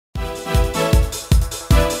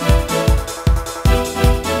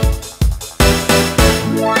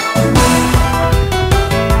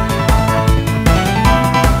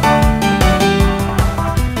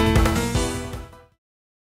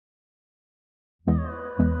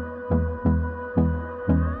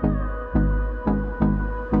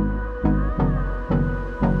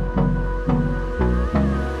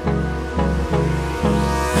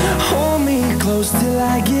close till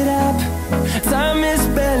I get up. Time is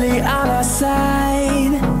barely on our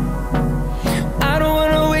side. I don't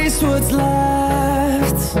wanna waste what's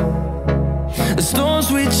left. The storms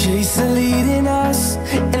we chase are leading us,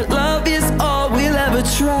 and love is all we'll ever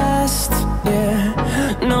trust. Yeah,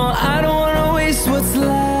 no, I don't wanna waste what's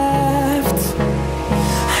left.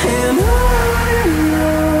 And on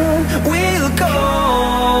we'll go,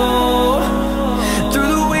 through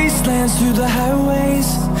the wastelands, through the highways,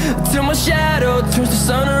 till my shadow turns to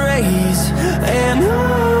sun rays. And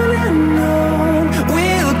on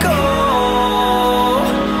we'll go,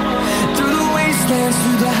 through the wastelands,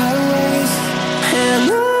 through the highways, and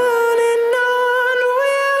on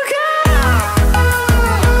we'll go.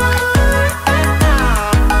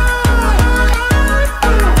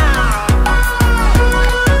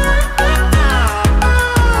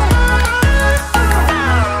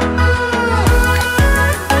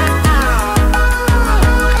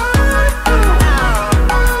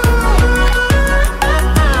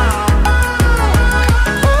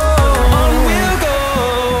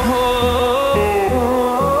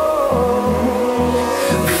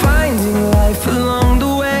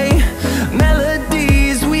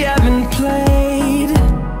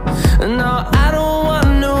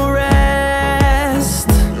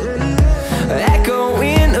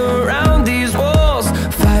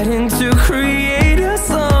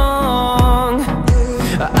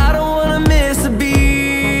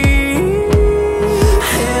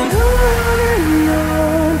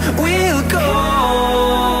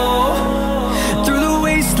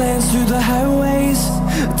 Through the highways,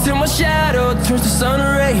 till my shadow turns to sun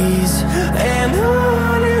rays. And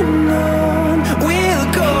on we'll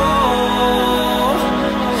go,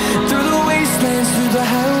 through the wastelands, through the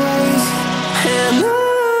highways, and on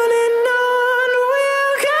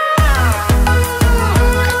we'll go.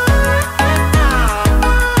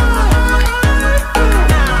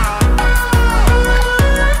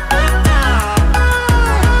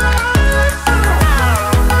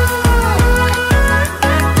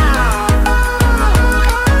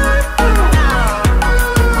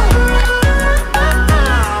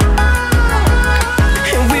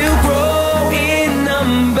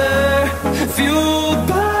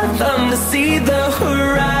 See the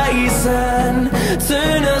horizon,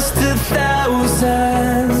 turn us to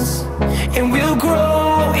thousands, and we'll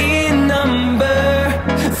grow in number,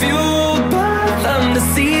 fueled by them. To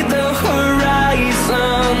see the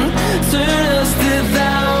horizon, turn us to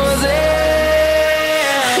thousands,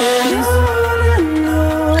 and on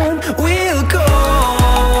we'll go,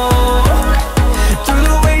 through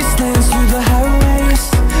the wastelands, through the highways,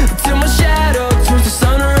 till my shadow turns to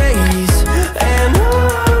sun rays. And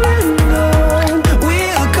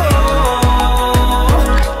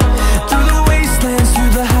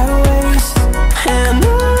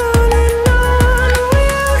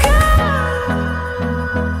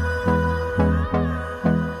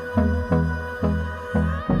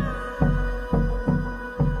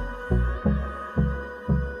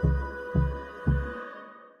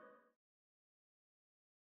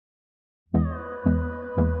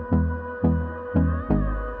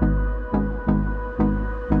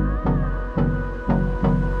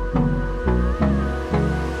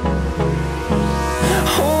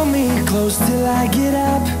close till I get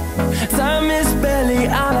up. Time is barely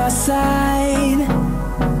on our side.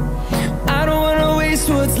 I don't wanna waste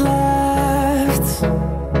what's left.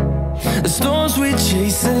 The storms we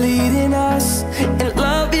chase are leading us, and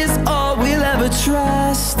love is all we'll ever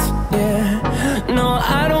trust. Yeah, no,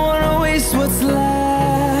 I don't wanna waste what's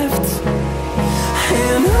left.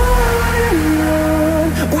 And on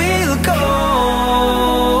we'll go,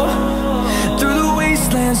 through the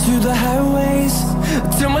wastelands, through the highways,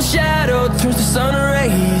 till my shadow turns to sun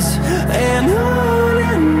rays. And on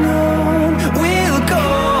we'll go,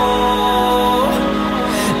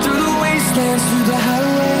 through the wastelands, through the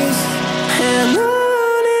highways, and on.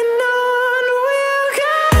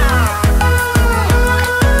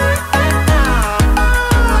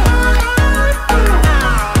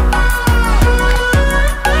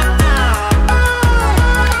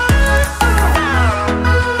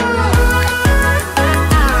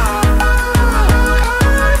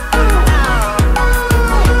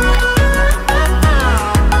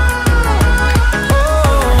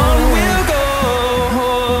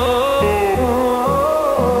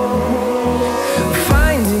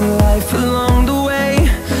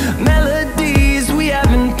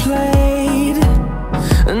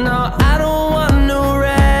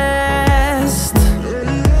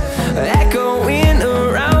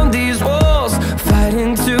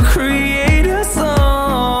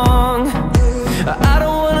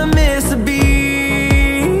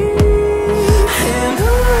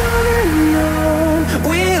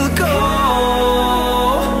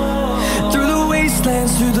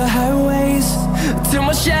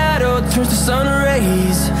 sun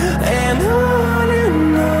rays. And on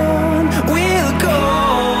we'll go,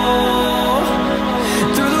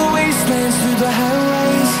 through the wastelands, through the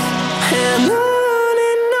highways. And on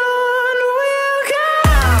we'll go.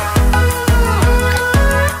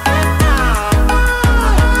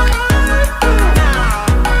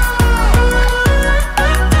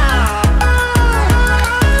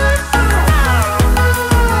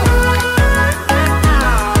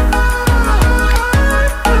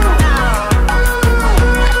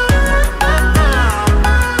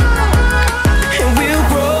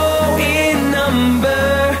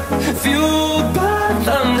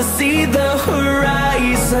 See the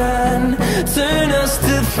horizon turn us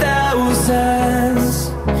to thousands,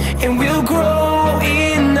 and we'll grow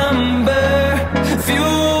in number,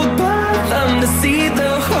 fueled by them. To see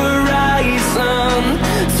the horizon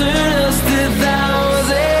turn us to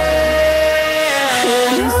thousands,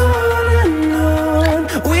 and on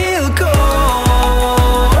we'll go,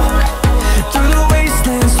 through the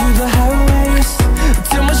wastelands, through the highways,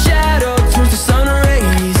 till my shadow turns to sun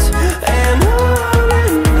rays. And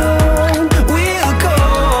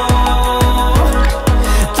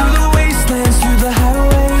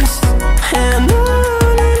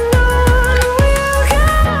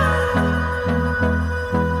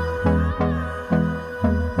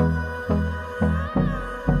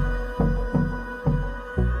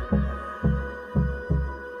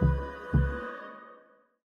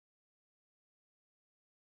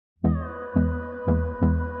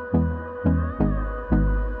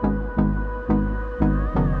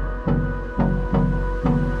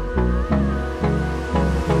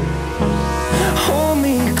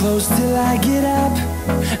close till I get up.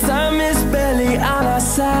 Time is barely on our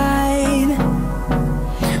side.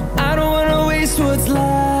 I don't wanna waste what's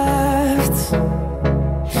left.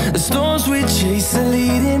 The storms we chase are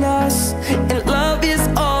leading us, and love is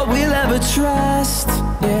all we'll ever trust.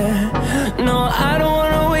 Yeah, no, I don't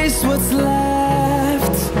wanna waste what's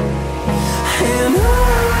left. And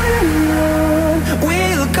on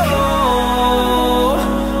we'll go,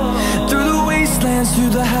 through the wastelands,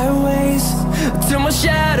 through the highways, till my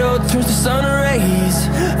shadow turns to sun rays.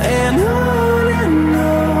 And on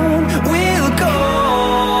we'll go,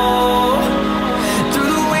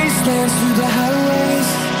 through the wastelands, through the highways.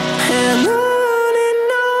 And on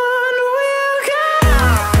we'll go.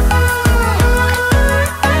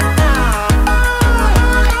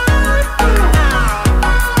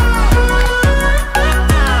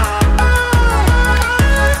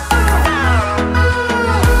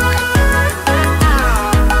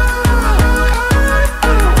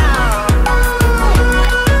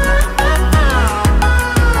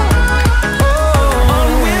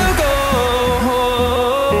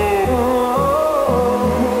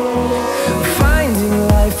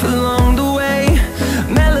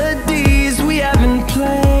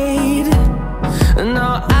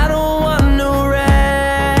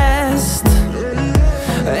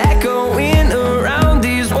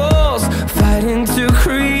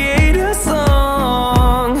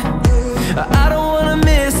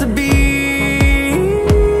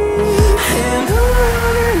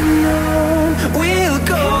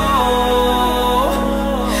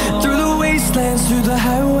 Through the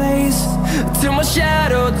highways, till my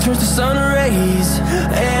shadow turns to sun rays.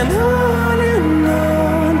 And on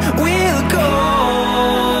we'll go,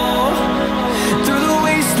 through the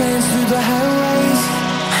wastelands, through the highways.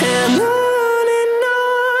 And on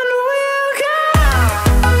we'll go.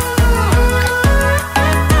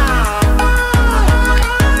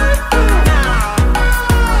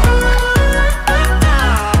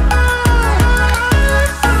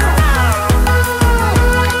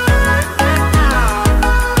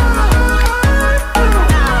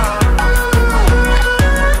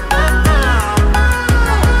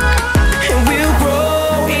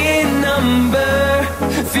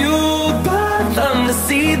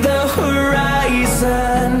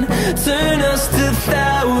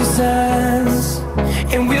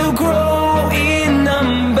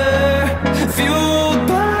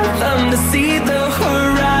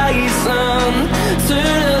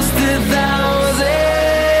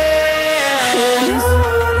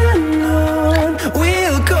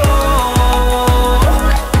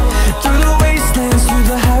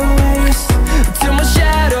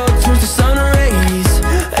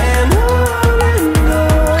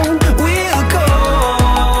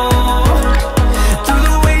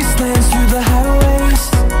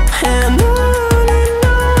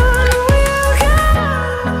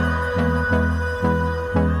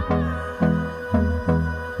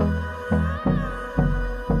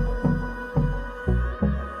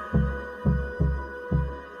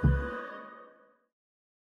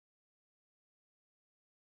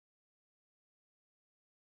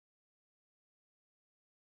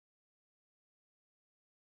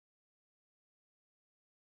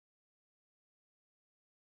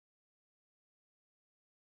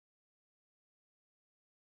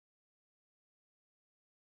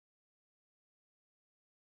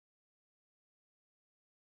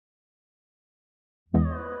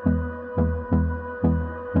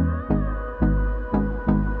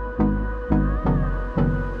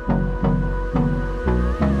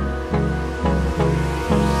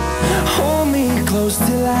 close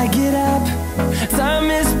till I get up.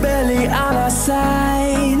 Time is barely on our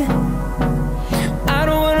side. I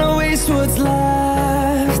don't wanna waste what's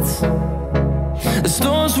left. The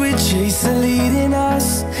storms we chase are leading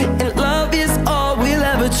us, and love is all we'll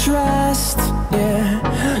ever trust. Yeah,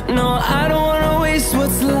 no, I don't wanna waste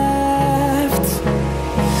what's left.